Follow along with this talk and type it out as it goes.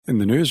In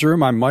the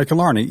newsroom, I'm Michael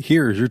Arney.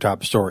 Here's your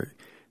top story.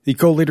 The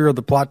co-leader of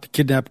the plot to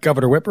kidnap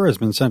Governor Whitmer has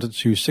been sentenced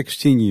to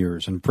 16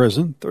 years in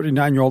prison.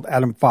 39-year-old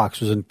Adam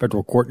Fox was in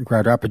federal court in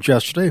Grand Rapids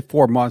yesterday,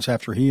 4 months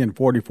after he and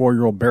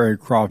 44-year-old Barry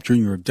Croft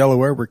Jr. of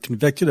Delaware were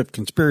convicted of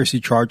conspiracy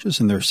charges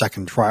in their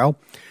second trial.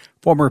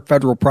 Former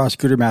federal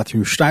prosecutor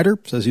Matthew Schneider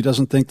says he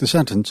doesn't think the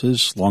sentence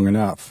is long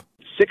enough.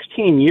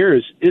 16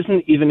 years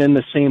isn't even in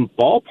the same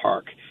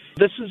ballpark.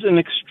 This is an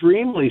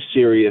extremely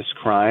serious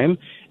crime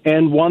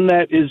and one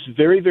that is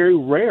very, very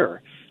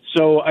rare.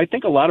 So I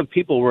think a lot of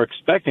people were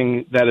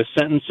expecting that a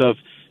sentence of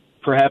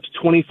perhaps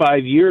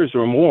 25 years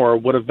or more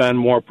would have been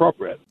more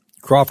appropriate.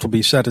 Croft will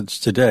be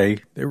sentenced today.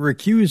 They were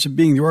accused of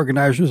being the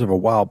organizers of a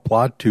wild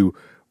plot to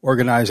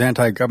organize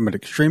anti-government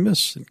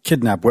extremists and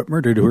kidnap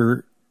Whitmer due to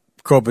her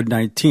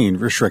COVID-19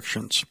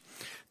 restrictions.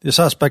 The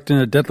suspect in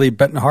a deadly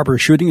Benton Harbor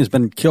shooting has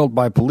been killed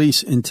by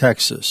police in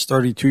Texas.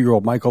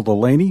 32-year-old Michael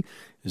Delaney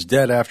is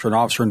dead after an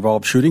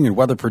officer-involved shooting in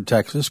Weatherford,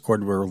 Texas,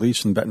 according to a release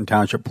from the Benton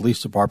Township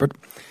Police Department.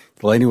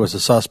 Delaney was a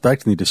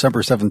suspect in the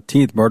December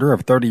 17th murder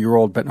of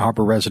 30-year-old Benton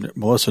Harbor resident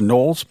Melissa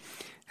Knowles,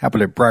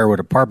 happened at Briarwood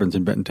Apartments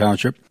in Benton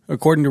Township.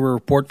 According to a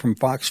report from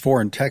Fox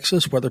 4 in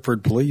Texas,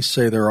 Weatherford police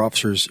say their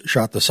officers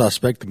shot the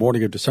suspect the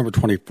morning of December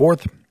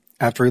 24th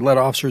after he led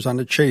officers on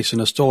a chase in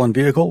a stolen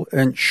vehicle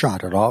and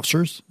shot at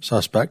officers.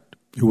 Suspect,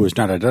 who was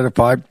not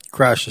identified,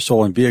 crashed the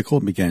stolen vehicle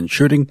and began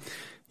shooting.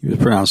 He was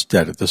pronounced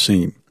dead at the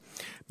scene.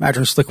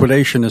 Mattress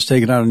liquidation has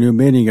taken on a new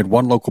meaning at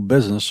one local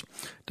business.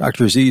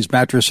 Dr. Z's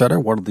Mattress Center,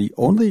 one of the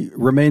only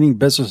remaining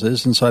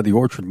businesses inside the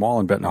Orchard Mall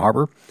in Benton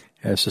Harbor,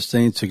 has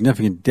sustained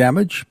significant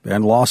damage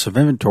and loss of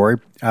inventory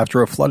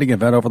after a flooding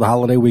event over the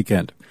holiday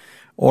weekend.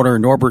 Owner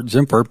Norbert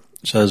Zimper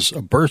says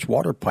a burst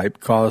water pipe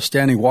caused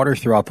standing water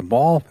throughout the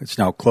mall. It's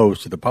now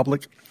closed to the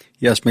public.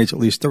 He estimates at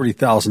least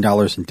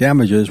 $30,000 in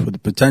damages with the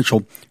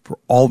potential for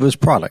all of his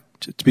product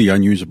to be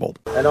unusable.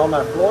 And all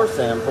my floor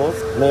samples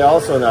may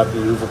also not be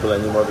usable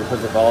anymore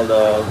because of all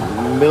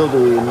the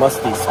mildewy,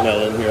 musty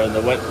smell in here and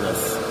the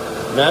wetness.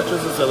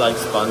 Mattresses are like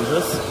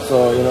sponges,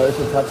 so, if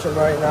you touch them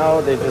right now,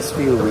 they just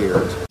feel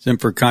weird.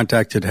 Zimfer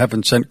contacted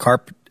Heaven Sent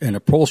Carpet and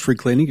Upholstery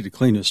Cleaning to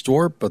clean his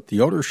store, but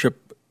the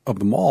ownership of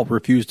the mall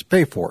refused to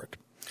pay for it.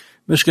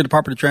 Michigan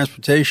Department of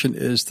Transportation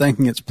is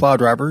thanking its plow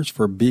drivers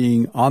for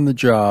being on the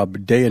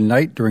job day and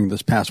night during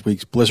this past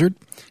week's blizzard.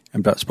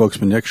 MDOT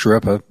spokesman Nick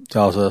Sharippa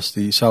tells us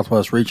the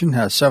Southwest region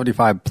has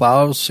 75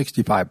 plows,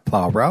 65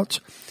 plow routes.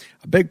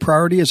 A big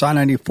priority is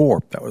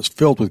I-94 that was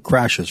filled with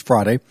crashes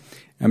Friday.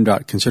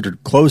 MDOT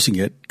considered closing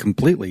it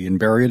completely in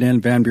Berrien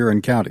and Van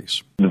Buren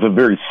counties. It's a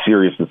very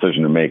serious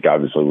decision to make,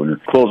 obviously, when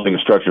you're closing a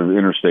stretch of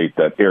interstate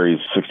that carries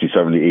 60,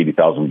 70,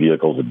 80,000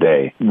 vehicles a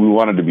day. We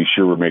wanted to be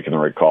sure we're making the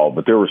right call,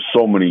 but there were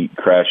so many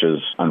crashes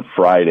on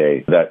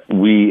Friday that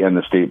we and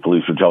the state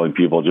police were telling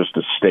people just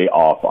to stay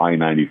off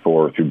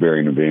I-94 through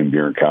Berrien and Van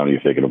Buren County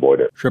if they can avoid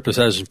it. Shrippa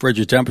says in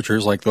frigid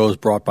temperatures like those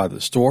brought by the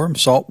storm,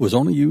 salt was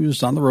only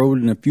used on the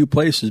road in a few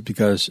places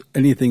because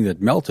anything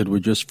that melted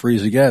would just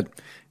freeze again.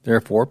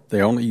 Therefore,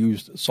 they only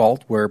used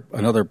salt where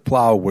another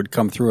plow would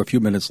come through a few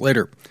minutes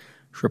later.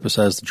 Shrippa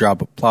says the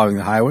job of plowing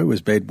the highway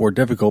was made more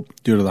difficult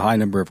due to the high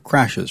number of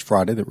crashes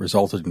Friday that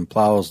resulted in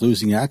plows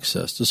losing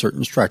access to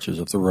certain stretches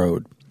of the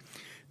road.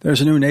 There's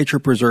a new nature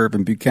preserve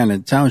in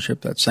Buchanan Township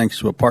that's thanks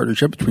to a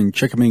partnership between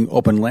Chickaming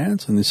Open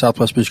Lands and the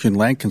Southwest Michigan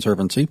Land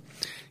Conservancy.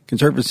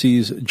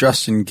 Conservancy's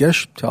Justin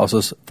Gish tells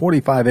us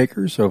 45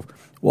 acres of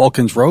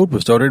Walkins Road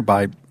was donated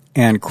by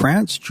Ann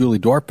Krantz, Julie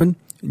Dorfman,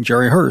 and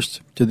Jerry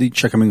Hurst to the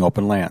Chickaming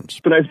Open Lands.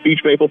 It's a nice beech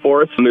maple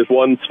forest, and there's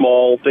one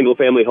small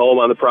single-family home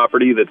on the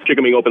property that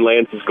Chickaming Open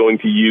Lands is going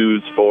to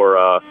use for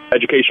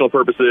educational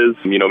purposes,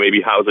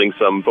 maybe housing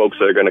some folks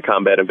that are going to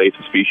combat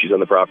invasive species on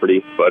the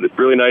property. But it's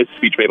really nice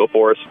beech maple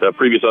forest.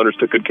 Previous owners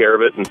took good care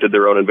of it and did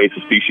their own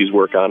invasive species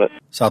work on it.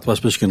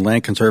 Southwest Michigan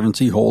Land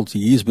Conservancy holds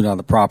the easement on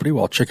the property,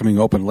 while Chickaming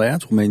Open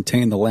Lands will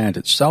maintain the land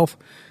itself.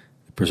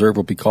 The preserve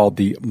will be called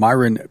the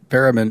Myron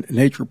Berriman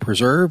Nature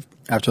Preserve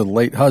after the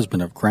late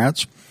husband of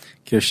Krantz.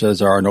 Kish says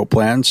there are no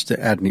plans to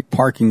add any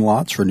parking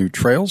lots for new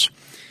trails.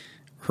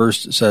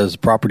 Hurst says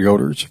property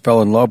owners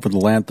fell in love with the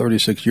land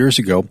 36 years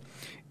ago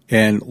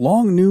and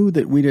long knew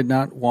that we did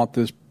not want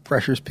this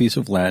precious piece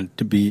of land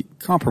to be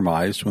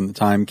compromised when the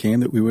time came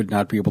that we would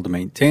not be able to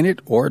maintain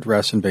it or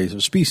address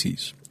invasive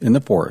species in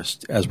the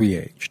forest as we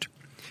aged.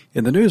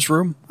 In the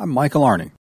newsroom, I'm Michael Arney.